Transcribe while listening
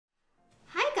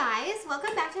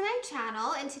welcome back to my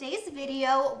channel. In today's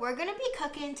video, we're gonna be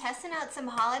cooking, testing out some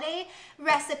holiday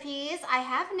recipes. I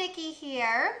have Nikki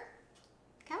here.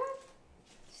 Come on.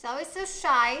 She's always so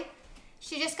shy.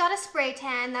 She just got a spray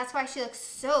tan. That's why she looks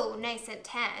so nice and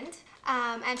tanned.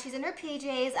 And she's in her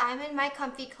PJs. I'm in my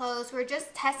comfy clothes. We're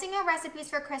just testing out recipes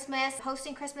for Christmas,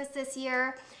 hosting Christmas this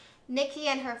year. Nikki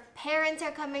and her parents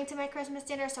are coming to my Christmas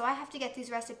dinner, so I have to get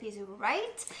these recipes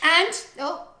right. And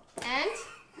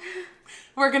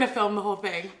we're gonna film the whole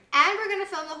thing. And we're gonna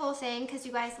film the whole thing because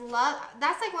you guys love,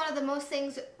 that's like one of the most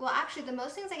things, well actually the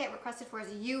most things I get requested for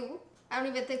is you. I don't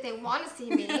even think they want to see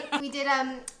me. We did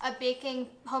a baking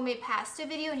homemade pasta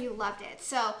video and you loved it.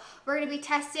 So we're gonna be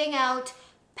testing out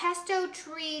pesto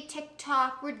tree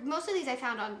TikTok. Most of these you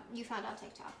found on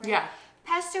TikTok, right? Yeah.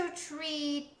 Pesto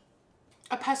tree.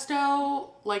 A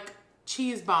pesto like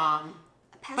cheese bomb.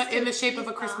 But in the shape of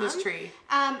a Christmas tree.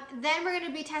 Then we're going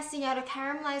to be testing out a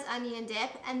caramelized onion dip,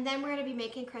 and then we're going to be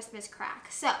making Christmas crack.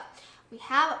 So we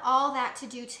have all that to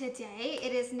do today.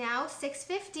 It is now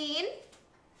 6:15.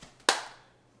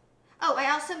 Oh,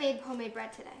 I also made homemade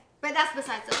bread today, but that's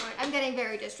besides the point. I'm getting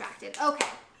very distracted. Okay.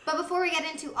 But before we get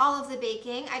into all of the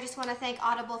baking, I just want to thank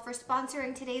Audible for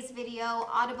sponsoring today's video.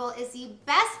 Audible is the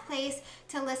best place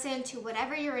to listen to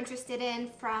whatever you're interested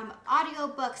in, from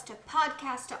audiobooks to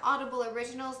podcasts to Audible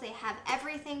originals. They have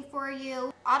everything for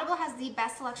you. Audible has the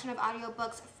best selection of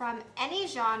audiobooks from any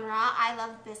genre. I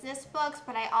love business books,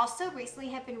 but I also recently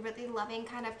have been really loving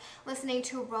kind of listening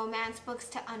to romance books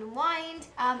to unwind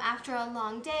after a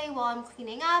long day while I'm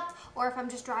cleaning up, or if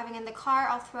I'm just driving in the car,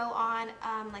 I'll throw on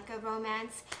like a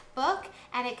romance book,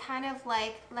 and it kind of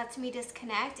like lets me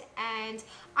disconnect. And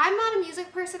I'm not a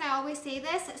music person, I always say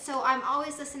this, so I'm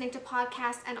always listening to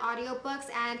podcasts and audiobooks,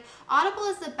 and Audible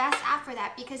is the best app for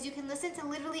that because you can listen to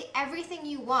literally everything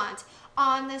you want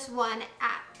on this one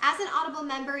app. As an Audible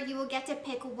member, you will get to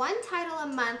pick one title a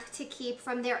month to keep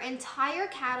from their entire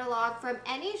catalog from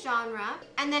any genre.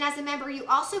 And then as a member, you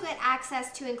also get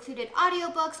access to included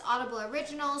audiobooks, Audible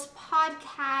originals,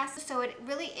 podcasts. So it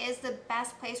really is the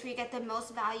best place where you get the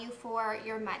most value for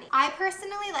your money. I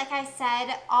personally, like I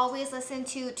said, always listen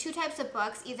to two types of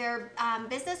books, either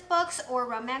business books or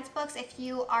romance books. If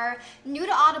you are new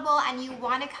to Audible and you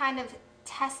want to kind of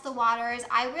test the waters,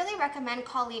 I really recommend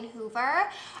Colleen Hoover.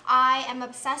 I am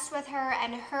obsessed with her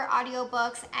and her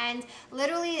audiobooks, and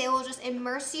literally it will just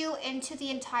immerse you into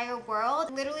the entire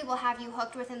world. Literally will have you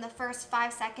hooked within the first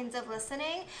 5 seconds of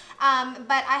listening.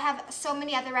 But I have so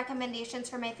many other recommendations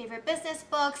for my favorite business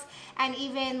books, and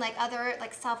even like other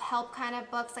like self-help kind of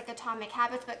books like Atomic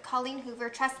Habits. But Colleen Hoover,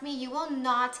 trust me, you will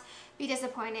not be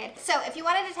disappointed. So if you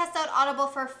wanted to test out Audible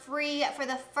for free for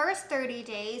the first 30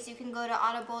 days, you can go to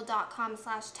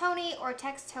audible.com/Tony or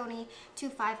text Tony to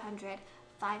 500.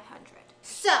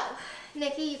 So,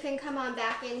 Nikki, you can come on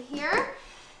back in here.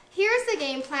 Here's the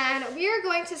game plan. We are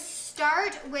going to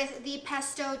start with the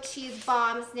pesto cheese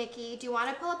bombs. Nikki, do you want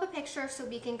to pull up a picture so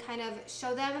we can kind of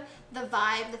show them the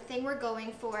vibe, the thing we're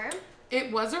going for?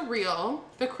 It was a reel.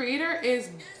 The creator is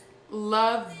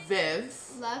Love Viv.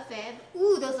 Love Viv.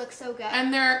 Ooh, those look so good.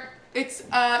 And it's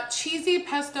cheesy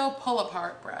pesto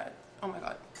pull-apart bread. Oh my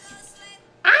god.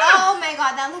 Oh my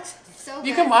god, that looks so good.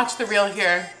 You can watch the reel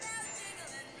here.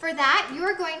 For that,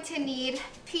 you're going to need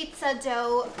pizza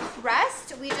dough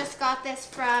crust. We just got this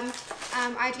from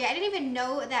RG. I didn't even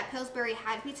know that Pillsbury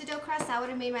had pizza dough crust. That would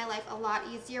have made my life a lot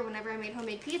easier whenever I made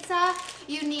homemade pizza.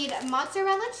 You need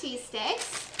mozzarella cheese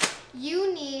sticks.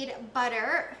 You need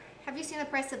butter. Have you seen the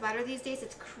price of butter these days?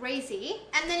 It's crazy.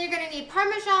 And then you're gonna need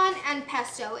Parmesan and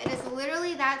pesto. It is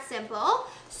literally that simple.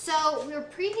 So we're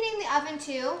preheating the oven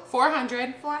to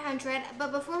 400.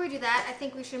 But before we do that, I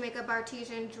think we should make a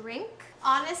Bartesian drink.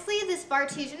 Honestly, this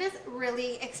Bartesian is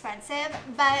really expensive,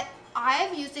 but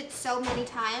I've used it so many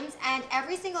times, and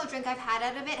every single drink I've had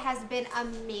out of it has been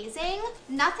amazing.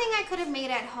 Nothing I could have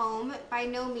made at home. By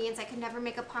no means, I could never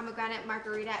make a pomegranate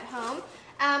margarita at home.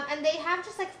 And they have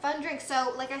just like fun drinks.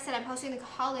 So like I said, I'm hosting the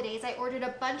holidays. I ordered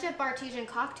a bunch of Bartesian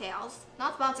cocktails,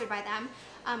 not sponsored by them.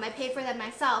 I paid for them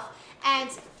myself. And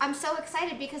I'm so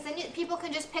excited because then people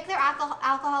can just pick their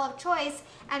alcohol of choice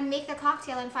and make the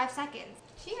cocktail in 5 seconds.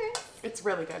 Cheers. It's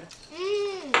really good.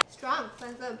 Strong.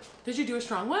 That's good. Did you do a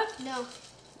strong one? No.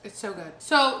 It's so good.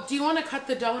 So do you want to cut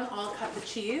the dough and I'll cut the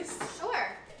cheese?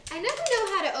 Sure. I never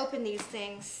know how to open these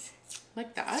things.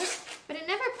 Like that? But it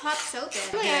never pops open.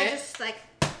 Okay. I just like...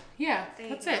 Yeah,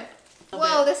 that's it.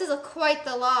 Whoa, this is quite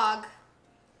the log.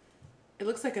 It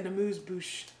looks like an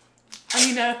amuse-bouche. I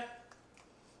mean, an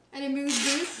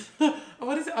amuse-bouche?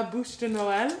 What is it? A bouche de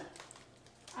Noël?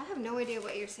 I have no idea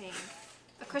what you're saying.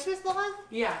 A Christmas log?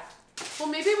 Yeah. Well,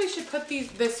 maybe we should put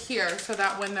this here so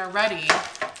that when they're ready,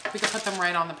 We could put them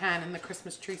right on the pan in the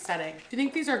Christmas tree setting. Do you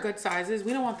think these are good sizes?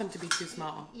 We don't want them to be too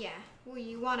small. Yeah. Well,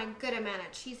 you want a good amount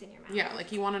of cheese in your mouth. Yeah,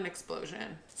 like you want an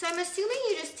explosion. So I'm assuming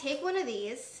you just take one of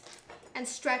these and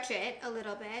stretch it a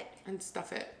little bit. And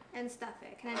stuff it. And stuff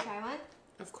it. Can I try one?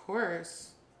 Of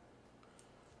course.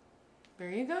 There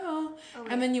you go. Oh,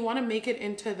 and then you want to make it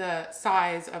into the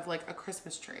size of like a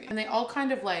Christmas tree. And they all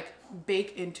kind of like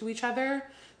bake into each other.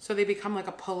 So they become like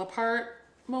a pull apart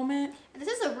moment. This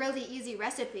is a really easy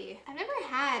recipe. I've never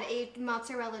had a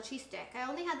mozzarella cheese stick. I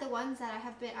only had the ones that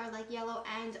are like yellow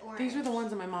and orange. These were the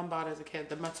ones that my mom bought as a kid,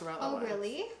 the mozzarella ones. Oh,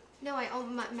 really? No,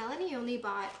 Melanie only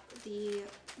bought the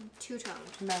two-toned.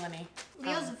 Melanie.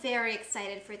 Leo's very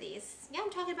excited for these. Yeah, I'm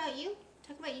talking about you.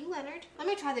 Talking about you, Leonard. Let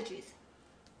me try the cheese.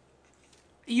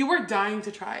 You were dying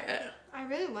to try it. I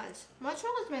really was.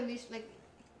 Mozzarella is my least, like...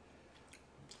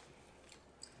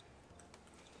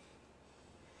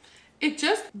 It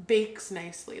just bakes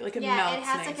nicely. Like it melts nicely.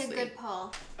 Yeah, it has like a good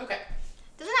pull. Okay.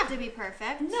 Doesn't have to be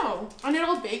perfect. No. And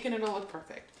it'll bake and it'll look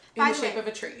perfect. In the shape of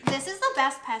a tree. This is the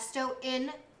best pesto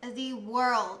in the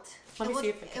world. Let me see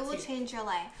if it will change your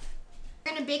life.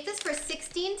 We're gonna bake this for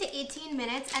 16 to 18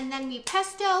 minutes, and then we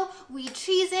pesto, we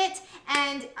cheese it,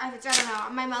 and I don't know,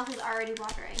 my mouth is already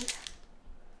watering.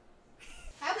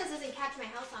 I hope this doesn't catch my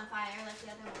house on fire like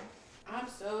the other one. I'm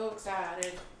so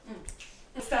excited.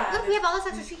 Excited. Look, we have all this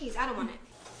extra cheese. I don't want it.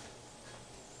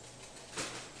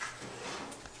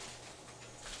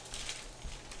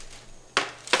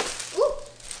 Ooh!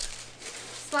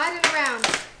 Slide it around.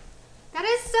 That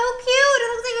is so cute. It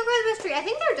looks like a Christmas tree. I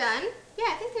think they're done. Yeah,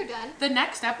 I think they're done. The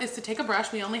next step is to take a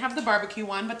brush. We only have the barbecue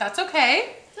one, but that's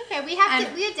okay. It's okay. We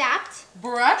adapt.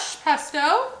 Brush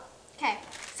pesto. Okay.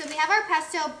 So we have our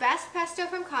pesto, best pesto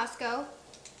from Costco.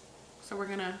 So we're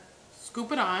gonna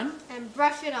scoop it on. And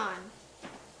brush it on.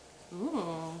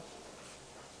 Ooh.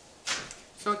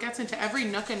 So it gets into every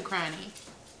nook and cranny.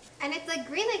 And it's like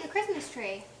green like a Christmas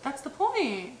tree. That's the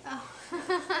point. Oh.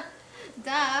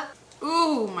 Duh.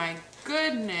 Ooh, my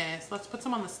goodness. Let's put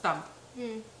some on the stump.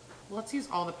 Mm. Let's use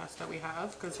all the pesto we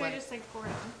have. Cause So I just like pour it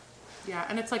on. Yeah,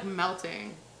 and it's like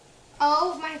melting.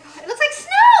 Oh my god. It looks like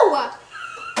snow!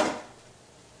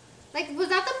 Like, was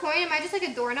that the point? Am I just like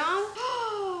a doorknob?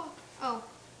 Oh,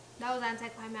 that was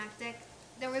anticlimactic.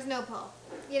 There was no pull.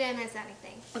 You didn't miss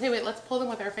anything. Okay, wait, let's pull them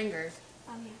with our fingers.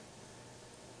 Oh, yeah.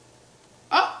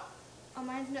 Oh!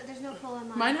 Oh, there's no pull in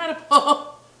mine. Mine had a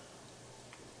pull.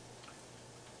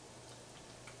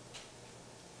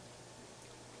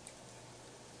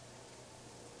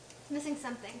 Missing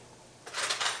something.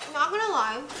 I'm not gonna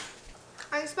lie.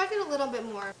 I expected a little bit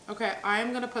more. Okay,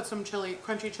 I'm gonna put some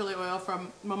crunchy chili oil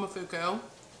from Momofuku.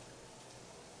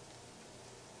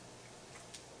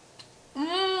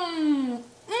 Mmm.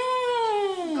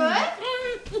 Mmm.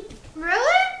 Good?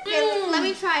 Really? Okay, let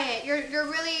me try it. You're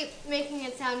really making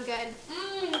it sound good.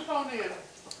 Tony. You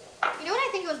know what I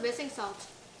think it was missing? Salt.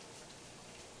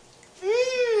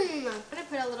 I'm gonna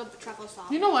put a little truffle salt.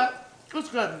 You know what? It's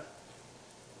good.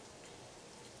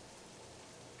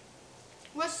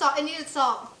 What's salt? It needed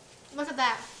salt. Look at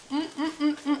that.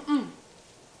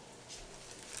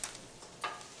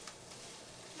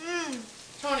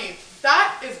 Tony,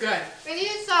 that is good. It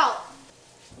needed salt.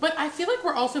 But I feel like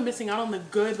we're also missing out on the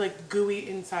good, like, gooey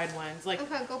inside ones. Like,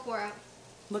 Okay, go for it.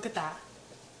 look at that.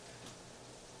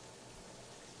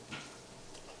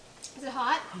 Is it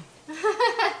hot?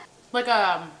 Like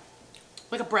a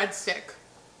breadstick.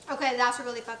 Okay, that's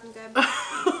really fucking good.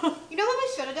 You know what we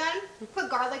should have done? Put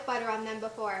garlic butter on them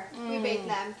before we bake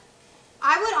them.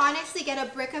 I would honestly get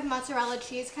a brick of mozzarella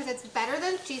cheese because it's better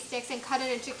than cheese sticks, and cut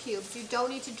it into cubes. You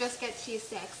don't need to just get cheese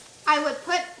sticks. I would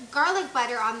put garlic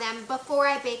butter on them before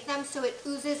I bake them so it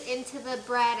oozes into the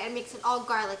bread and makes it all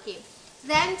garlicky.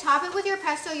 Then top it with your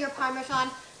pesto, your Parmesan.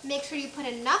 Make sure you put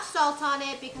enough salt on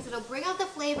it because it'll bring out the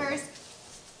flavors.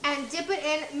 And dip it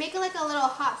in, make it like a little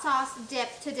hot sauce dip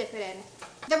to dip it in.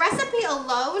 The recipe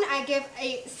alone, I give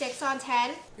a 6 on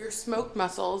 10. Your smoked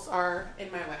mussels are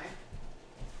in my way.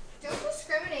 Don't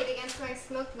discriminate against my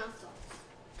smoked mussels.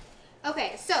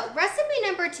 Okay, so recipe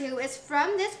number 2 is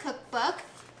from this cookbook,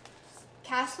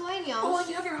 Castellagnon. Oh, and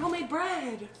you have your homemade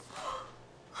bread.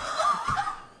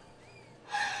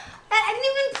 I didn't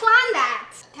even plan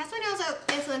that. Castellagnon's an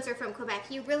influencer from Quebec.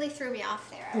 He really threw me off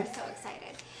there. I was so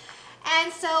excited.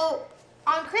 And so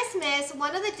on Christmas,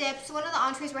 one of the dips, one of the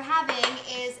entrees we're having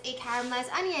is a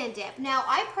caramelized onion dip. Now,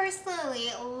 I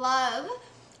personally love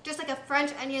just like a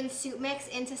French onion soup mix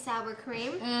into sour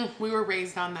cream. We were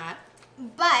raised on that.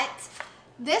 But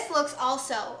this looks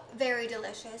also very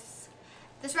delicious.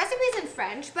 This recipe is in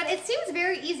French, but it seems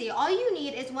very easy. All you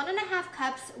need is 1.5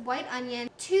 cups white onion,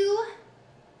 2,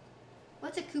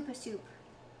 what's a coupe soup?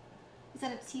 Is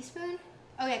that a teaspoon?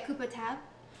 Oh yeah, Koopa tab.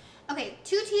 Okay,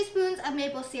 2 teaspoons of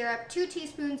maple syrup, 2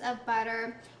 teaspoons of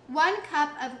butter, 1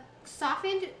 cup of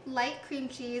softened light cream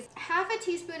cheese, half a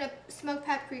teaspoon of smoked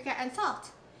paprika, and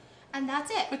salt. And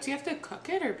that's it. But do you have to cook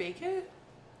it or bake it?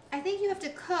 I think you have to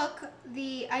cook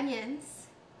the onions,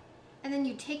 and then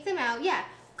you take them out. Yeah,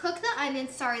 cook the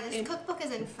onions. Sorry, this cookbook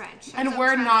is in French. And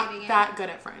we're not that good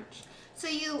at French. So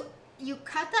you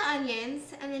cut the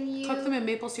onions, and then you... Cook them in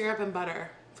maple syrup and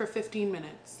butter for 15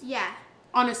 minutes. Yeah.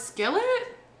 On a skillet?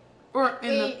 Or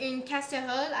in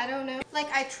casserole, I don't know.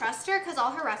 Like, I trust her because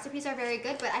all her recipes are very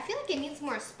good, but I feel like it needs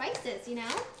more spices, you know?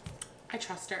 I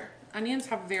trust her. Onions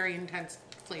have very intense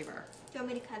flavor. Do you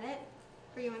want me to cut it?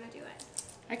 Or you want to do it?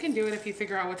 I can do it if you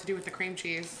figure out what to do with the cream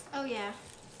cheese. Oh, yeah.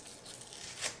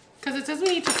 Because it says we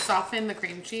need to soften the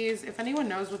cream cheese. If anyone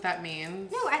knows what that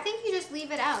means. No, I think you just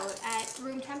leave it out at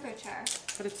room temperature.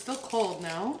 But it's still cold,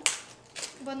 no?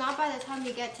 Well, not by the time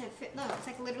you get to... No, it's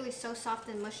like literally so soft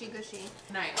and mushy gushy.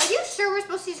 Nice. Are you sure we're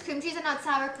supposed to use cream cheese and not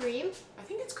sour cream? I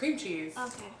think it's cream cheese.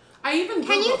 Okay. I even Googled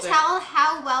Can you it. tell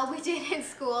how well we did in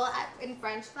school in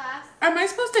French class? Am I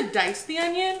supposed to dice the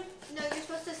onion? No, you're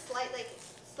supposed to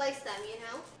slice them, you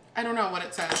know? I don't know what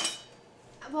it says.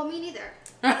 Well, me neither.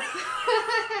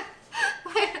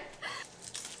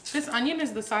 This onion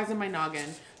is the size of my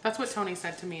noggin. That's what Tony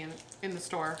said to me in the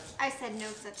store. I said no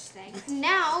such thing.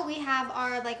 Now we have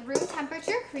our like room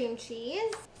temperature cream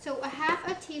cheese. So a half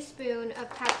a teaspoon of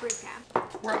paprika.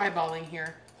 We're eyeballing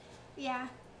here. Yeah,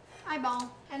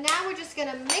 eyeball. And now we're just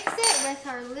gonna mix it with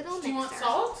our little mixer. Do you want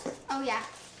salt? Oh yeah.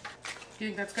 Do you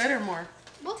think that's good or more?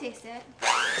 We'll taste it.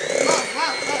 Whoa,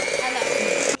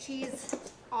 hello. Cheese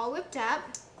all whipped up.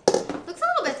 Looks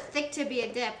a little bit thick to be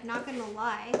a dip, not gonna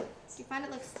lie. Do you find it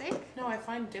looks thick? No, I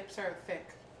find dips are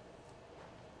thick.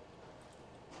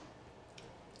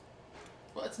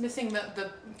 Well, it's missing the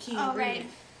key ingredient.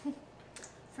 Right.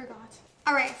 Forgot.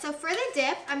 All right, so for the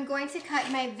dip, I'm going to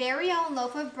cut my very own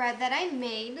loaf of bread that I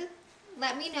made.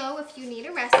 Let me know if you need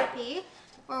a recipe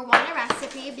or want a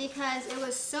recipe because it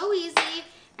was so easy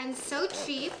and so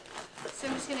cheap. So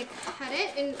I'm just gonna cut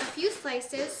it in a few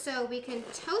slices so we can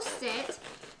toast it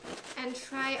and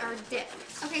try our dip.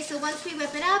 Okay, so once we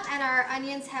whip it up and our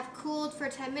onions have cooled for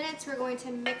 10 minutes, we're going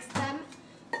to mix them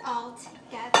all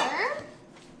together.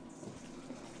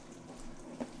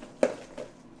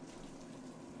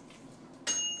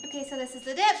 Okay, so this is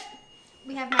the dip.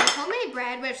 We have my homemade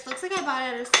bread, which looks like I bought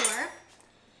it at a store.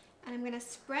 And I'm gonna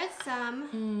spread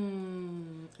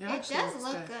some. It does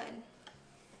look good.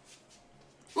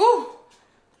 Ooh!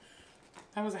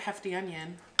 That was a hefty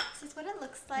onion. This is what it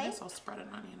looks I like. guess I'll spread an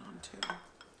onion on too.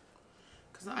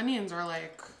 Because the onions are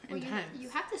like intense. You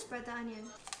have to spread the onion.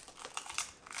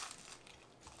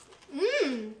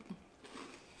 Mmm!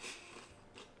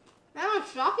 That was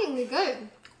shockingly good.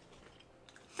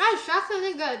 That is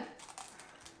shockingly good.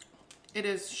 It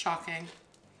is shocking.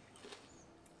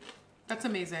 That's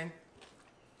amazing.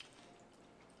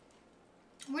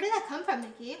 Where did that come from,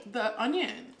 Nikki? The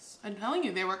onions. I'm telling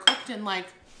you, they were cooked in like...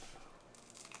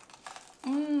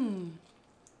 Mmm.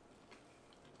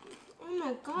 Oh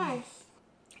my gosh.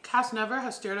 Cass never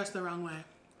has steered us the wrong way.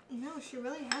 No, she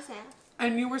really hasn't.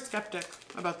 And you were skeptic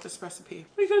about this recipe.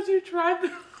 Because you tried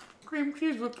the cream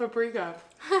cheese with paprika.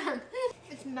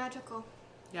 It's magical.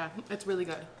 Yeah, it's really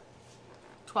good.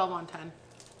 12 on 10.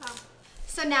 Wow.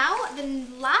 So now the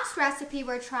last recipe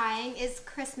we're trying is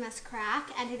Christmas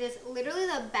crack, and it is literally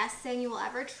the best thing you will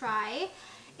ever try.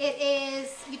 It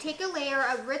is, you take a layer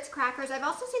of Ritz crackers. I've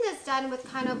also seen this done with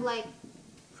kind of like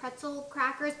pretzel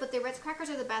crackers, but the Ritz crackers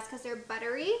are the best because they're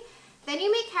buttery. Then you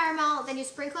make caramel, then you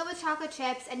sprinkle it with chocolate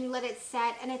chips, and you let it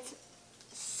set, and it's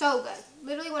so good.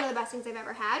 Literally one of the best things I've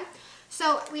ever had.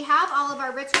 So we have all of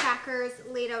our Ritz crackers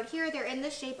laid out here. They're in the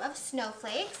shape of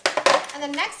snowflakes. And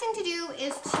the next thing to do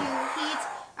is to heat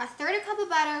a third a cup of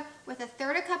butter with a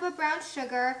third a cup of brown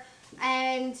sugar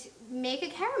and make a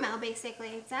caramel basically.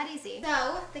 It's that easy.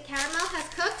 So the caramel has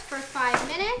cooked for 5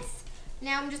 minutes.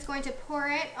 Now I'm just going to pour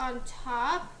it on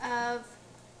top of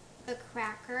the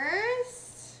crackers.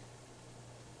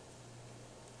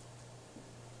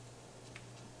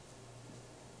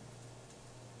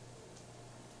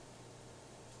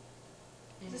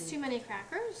 Is this too many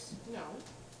crackers? No.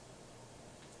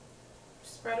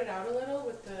 Spread it out a little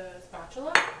with the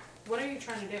spatula. What are you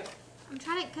trying to do? I'm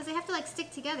trying to, because they have to like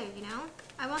stick together, you know?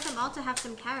 I want them all to have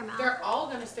some caramel. They're all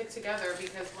going to stick together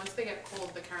because once they get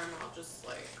cold, the caramel just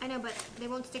like... I know, but they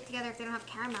won't stick together if they don't have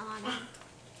caramel on it.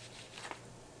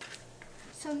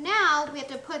 So now we have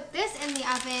to put this in the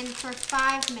oven for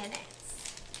 5 minutes.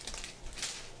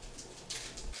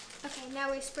 Okay,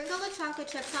 now we sprinkle the chocolate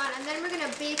chips on, and then we're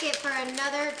going to bake it for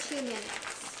another 2 minutes.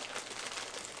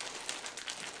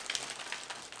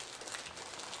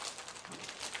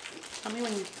 Tell me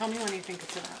when you think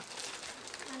it's enough.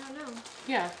 I don't know.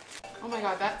 Yeah. Oh my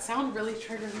god, that sound really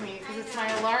triggers me because it's my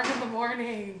alarm in the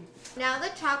morning. Now the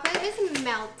chocolate is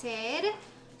melted,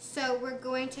 so we're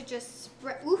going to just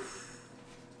spread. Oof.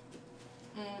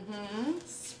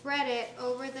 Spread it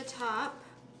over the top.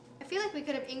 I feel like we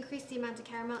could have increased the amount of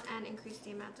caramel and increased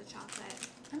the amount of chocolate.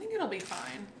 I think it'll be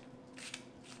fine.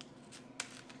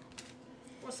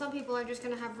 Well, some people are just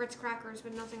gonna have Ritz crackers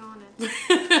with nothing on it.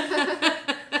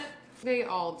 They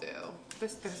all do.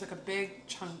 There's like a big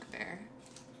chunk there.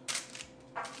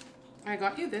 I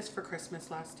got you this for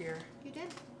Christmas last year. You did?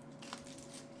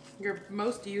 Your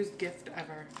most used gift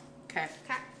ever. Okay.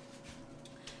 Okay.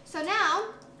 So now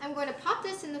I'm going to pop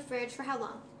this in the fridge for how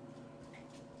long?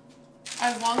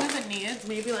 As long as it needs,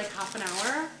 maybe like half an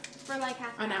hour. For like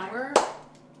half an hour.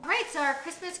 All right, so our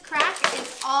Christmas crack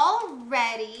is all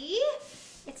ready.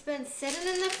 It's been sitting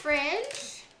in the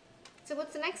fridge. So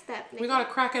what's the next step, Nikki? We gotta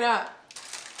crack it up.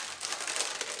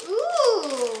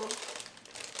 Ooh.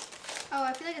 Oh,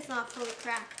 I feel like it's not fully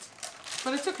cracked.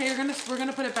 But it's okay. We're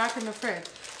gonna put it back in the fridge.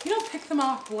 You don't pick them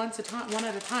off one at a time.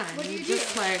 What do you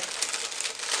just do?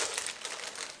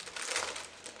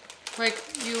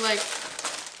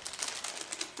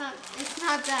 It's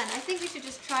not done. I think we should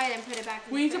just try it and put it back in the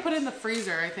fridge. We need to put it in the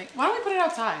freezer, I think. Why don't we put it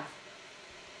outside?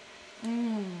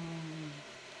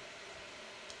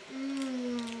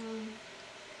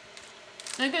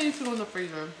 I think it needs to go in the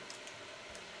freezer.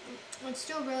 It's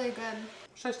still really good.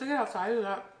 Should I stick it outside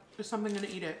or is something gonna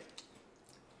eat it?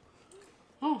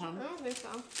 Oh, I don't think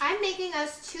so. I'm making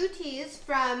us 2 teas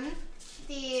from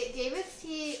the David's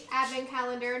Tea Advent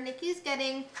Calendar. Nikki's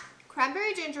getting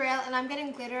cranberry ginger ale and I'm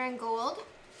getting glitter and gold.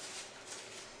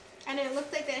 And it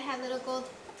looked like it had little gold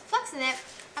flecks in it.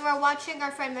 And we're watching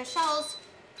our friend Michelle's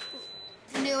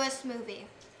newest movie.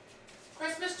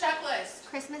 Christmas checklist.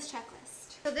 Christmas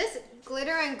checklist. So this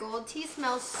glitter and gold tea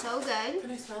smells so good.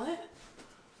 Can I smell it?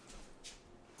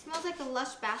 It smells like a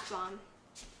Lush bath bomb.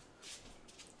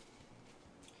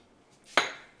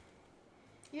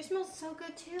 Yours smells so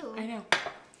good too. I know.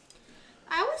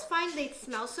 I always find they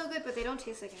smell so good, but they don't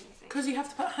taste like anything. Because you have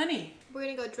to put honey. We're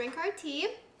gonna go drink our tea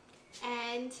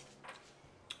and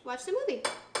watch the movie.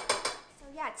 So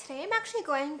yeah, today I'm actually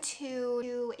going to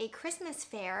do a Christmas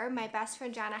fair. My best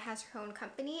friend Jana has her own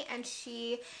company and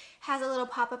she has a little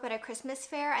pop-up at a Christmas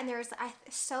fair and there's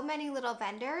so many little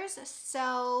vendors.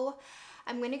 So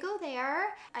I'm gonna go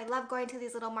there. I love going to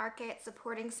these little markets,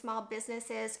 supporting small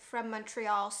businesses from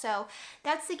Montreal. So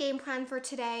that's the game plan for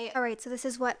today. All right, so this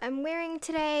is what I'm wearing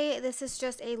today. This is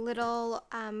just a little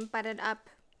buttoned up,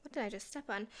 what did I just step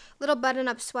on? Little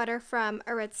button-up sweater from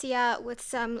Aritzia with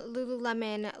some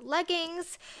Lululemon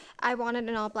leggings. I wanted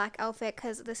an all-black outfit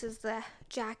because this is the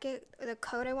jacket, the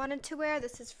coat I wanted to wear.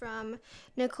 This is from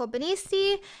Nicole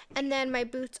Benisi. And then my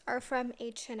boots are from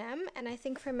H&M. And I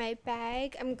think for my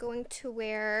bag, I'm going to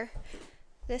wear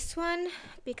this one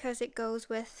because it goes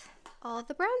with all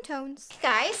the brown tones.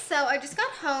 Guys, so I just got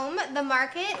home. The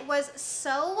market was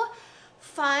so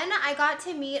fun. I got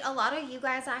to meet a lot of you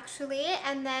guys actually,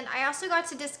 and then I also got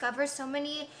to discover so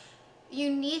many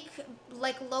unique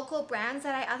local brands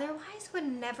that I otherwise would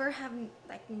never have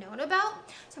known about.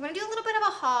 So I'm gonna do a little bit of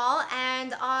a haul,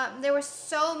 and there were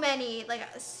so many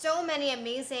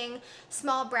amazing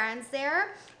small brands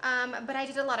there, but I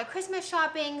did a lot of Christmas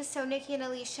shopping. So Nikki and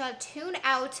Alicia, tune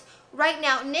out right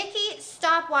now. Nikki,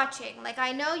 stop watching.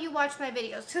 I know you watch my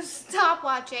videos, so stop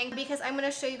watching because I'm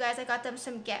gonna show you guys. I got them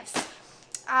some gifts.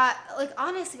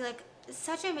 Honestly,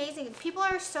 such amazing. People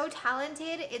are so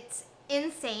talented. It's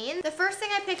insane. The first thing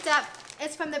I picked up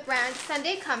is from the brand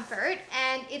Sunday Comfort,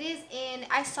 and it is in,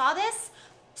 I saw this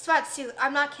sweatsuit,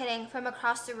 I'm not kidding, from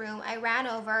across the room. I ran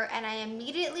over and I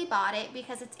immediately bought it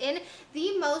because it's in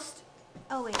the most,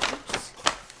 oh wait, oops.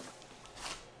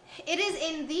 It is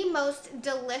in the most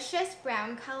delicious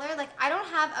brown color. I don't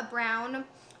have a brown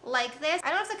like this. I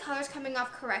don't know if the color's coming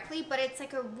off correctly, but it's a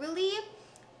really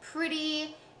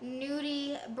pretty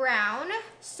nudie brown.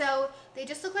 So they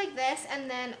just look like this, and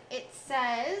then it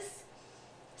says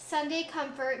Sunday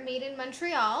Comfort made in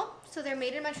Montreal. So they're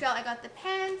made in Montreal. I got the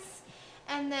pants,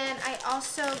 and then I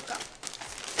also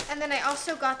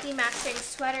got the matching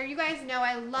sweater. You guys know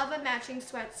I love a matching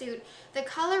sweatsuit. The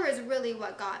color is really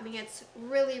what got me. It's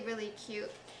really, really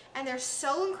cute, and they're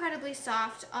so incredibly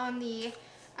soft on the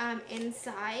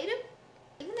inside.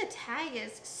 Even the tag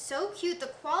is so cute. The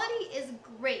quality is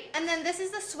great. And then this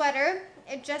is the sweater.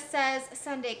 It just says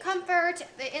Sunday Comfort.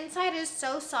 The inside is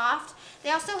so soft. They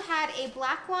also had a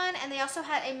black one, and they also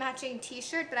had a matching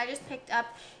t-shirt, but I just picked up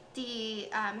the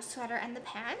sweater and the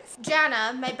pants.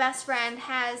 Jana, my best friend,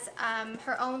 has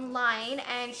her own line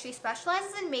and she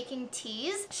specializes in making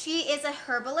teas. She is a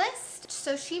herbalist,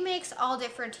 so she makes all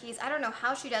different teas. I don't know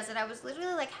how she does it. I was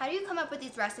literally like, how do you come up with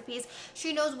these recipes?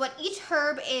 She knows what each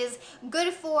herb is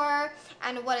good for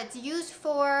and what it's used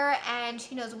for, and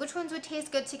she knows which ones would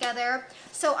taste good together.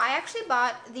 So I actually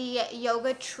bought the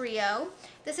Yoga Trio.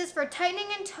 This is for tightening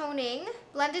and toning,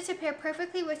 blended to pair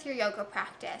perfectly with your yoga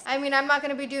practice. I mean, I'm not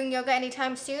gonna be doing yoga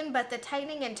anytime soon, but the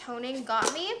tightening and toning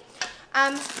got me.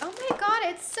 Oh my God,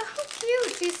 it's so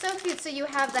cute. She's so cute. So you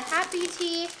have the happy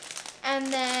tea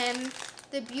and then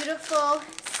the beautiful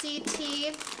sea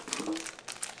tea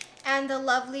and the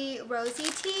lovely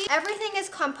rosy tea. Everything is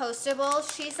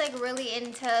compostable. She's like really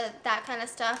into that kind of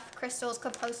stuff. Crystal's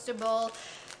compostable.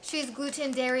 She's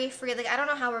gluten, dairy free. Like, I don't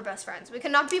know how we're best friends. We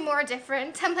cannot be more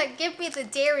different. I'm like, give me the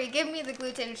dairy, give me the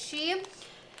gluten. She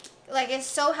like is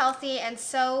so healthy and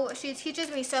so, she teaches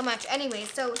me so much. Anyway,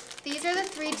 so these are the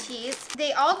 3 teas.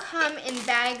 They all come in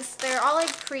bags. They're all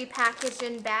like pre-packaged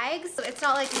in bags. So it's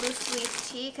not like loose leaf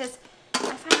tea, because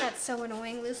I find that so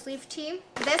annoying, loose leaf tea.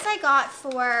 This I got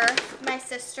for my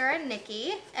sister and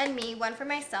Nikki and me, one for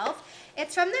myself.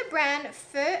 It's from the brand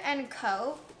Feu &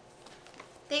 Co.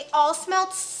 They all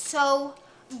smelled so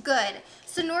good.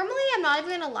 So normally, I'm not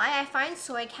even gonna lie, I find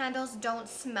soy candles don't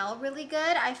smell really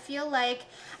good. I feel like,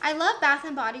 I love Bath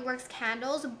 & Body Works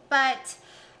candles, but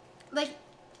like,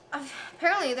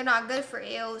 apparently they're not good for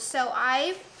you. So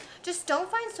I just don't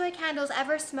find soy candles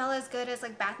ever smell as good as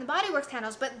like Bath & Body Works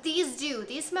candles, but these do.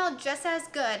 These smell just as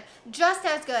good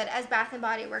as Bath &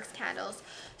 Body Works candles.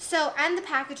 So, and the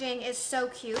packaging is so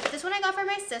cute. This one I got for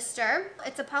my sister.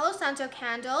 It's a Palo Santo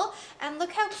candle, and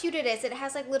look how cute it is. It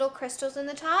has like little crystals in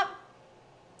the top.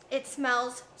 It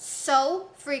smells so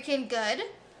freaking good.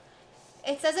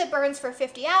 It says it burns for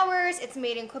 50 hours. It's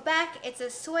made in Quebec. It's a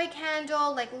soy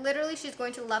candle. Like literally, she's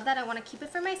going to love that. I want to keep it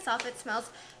for myself. It smells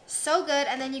so good.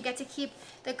 And then you get to keep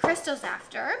the crystals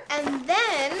after. And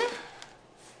then,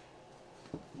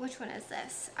 which one is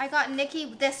this? I got Nikki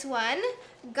this one.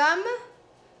 Gum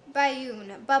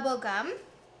Bayoun bubble gum.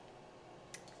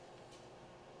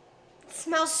 It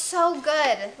smells so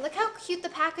good. Look how cute the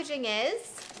packaging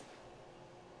is.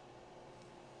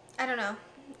 I don't know.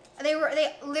 They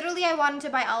literally, I wanted to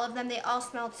buy all of them. They all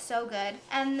smelled so good.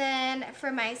 And then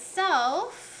for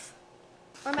myself,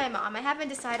 or my mom, I haven't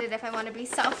decided if I want to be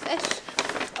selfish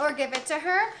or give it to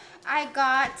her. I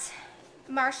got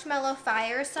Marshmallow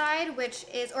Fireside, which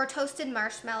is, or Toasted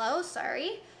Marshmallow,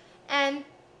 sorry. And,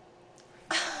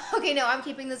 okay, no, I'm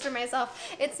keeping this for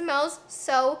myself. It smells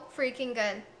so freaking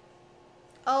good.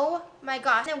 Oh my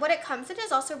gosh. And what it comes in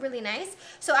is also really nice.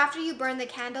 So after you burn the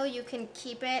candle, you can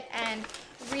keep it and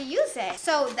reuse it.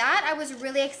 So that I was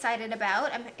really excited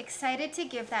about. I'm excited to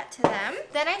give that to them.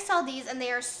 Then I saw these and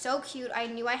they are so cute. I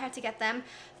knew I had to get them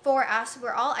for us.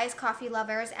 We're all iced coffee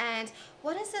lovers. And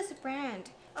what is this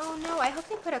brand? Oh no, I hope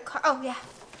they put a card. Oh yeah,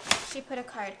 she put a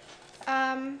card.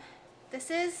 This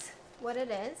is what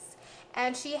it is.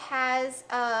 And she has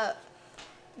a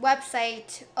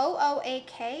website,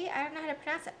 OOAK, I don't know how to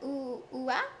pronounce it,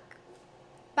 Uak,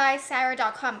 by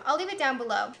Sarah.com. I'll leave it down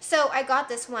below. So I got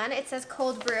this one. It says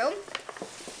cold brew.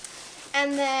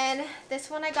 And then this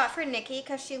one I got for Nikki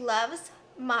because she loves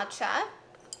matcha.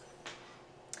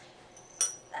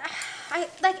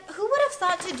 Who would have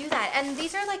thought to do that? And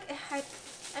these are like,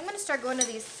 I'm going to start going to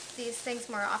these things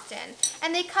more often.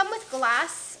 And they come with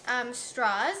glass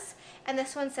straws. And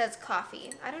this one says coffee.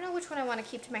 I don't know which one I want to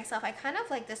keep to myself. I kind of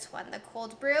like this one, the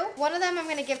cold brew. One of them I'm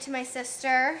going to give to my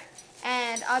sister,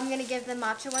 and I'm going to give the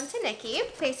matcha one to Nikki.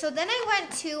 Okay, so then I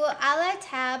went to A La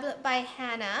Table by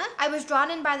Hannah. I was drawn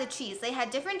in by the cheese. They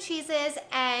had different cheeses,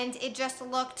 and it just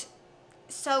looked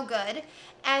so good.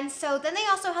 And so then they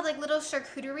also had like little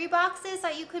charcuterie boxes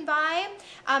that you can buy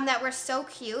that were so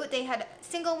cute. They had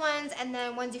single ones and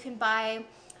then ones you can buy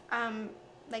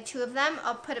like 2 of them.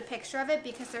 I'll put a picture of it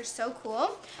because they're so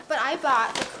cool. But I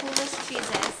bought the coolest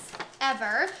cheeses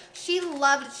ever. She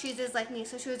loved cheeses like me,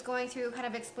 so she was going through kind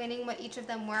of explaining what each of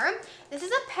them were. This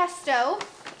is a pesto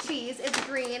cheese. It's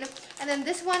green. And then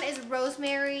this one is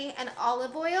rosemary and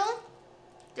olive oil.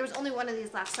 There was only one of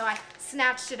these left, so I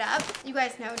snatched it up. You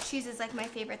guys know cheese is like my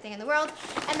favorite thing in the world.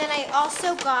 And then I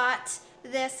also got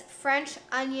this French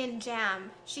onion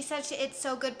jam. She said it's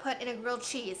so good put in a grilled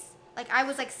cheese. Like, I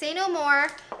was like, say no more,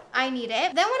 I need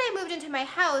it. Then when I moved into my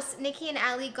house, Nikki and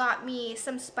Ali got me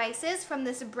some spices from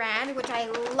this brand, which I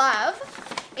love.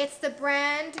 It's the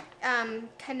brand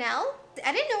Cannelle.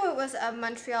 I didn't know it was a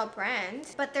Montreal brand,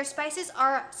 but their spices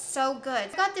are so good.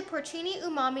 I got the Porcini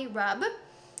Umami Rub.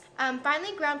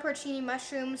 Finely ground porcini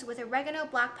mushrooms with oregano,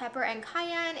 black pepper, and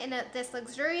cayenne in this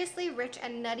luxuriously rich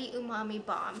and nutty umami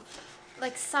bomb.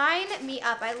 Like, sign me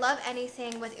up. I love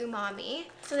anything with umami.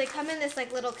 So they come in this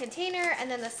like little container, and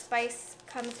then the spice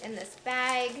comes in this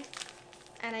bag.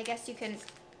 And I guess you can,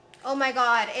 oh my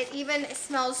God, it even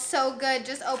smells so good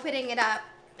just opening it up.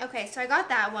 Okay, so I got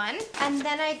that one. And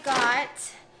then I got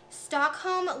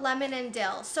Stockholm lemon and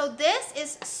dill. So this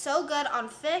is so good on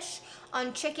fish,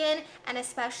 on chicken, and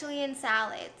especially in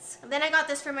salads. Then I got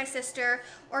this for my sister,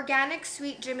 organic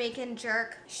sweet Jamaican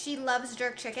jerk. She loves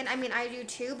jerk chicken. I mean, I do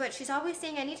too, but she's always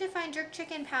saying, I need to find jerk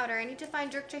chicken powder. I need to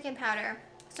find jerk chicken powder.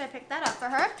 So I picked that up for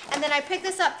her. And then I picked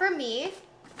this up for me.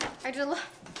 I did a lot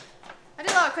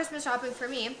of Christmas shopping for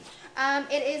me.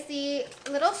 It is the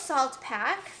little salt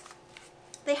pack.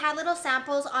 They had little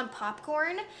samples on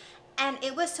popcorn, and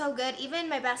it was so good. Even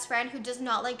my best friend, who does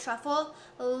not like truffle,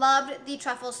 loved the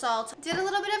truffle salt. Did a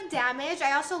little bit of damage.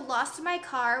 I also lost my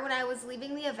car when I was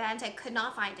leaving the event. I could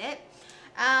not find it.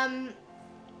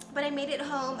 But I made it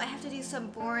home. I have to do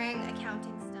some boring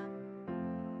accounting stuff.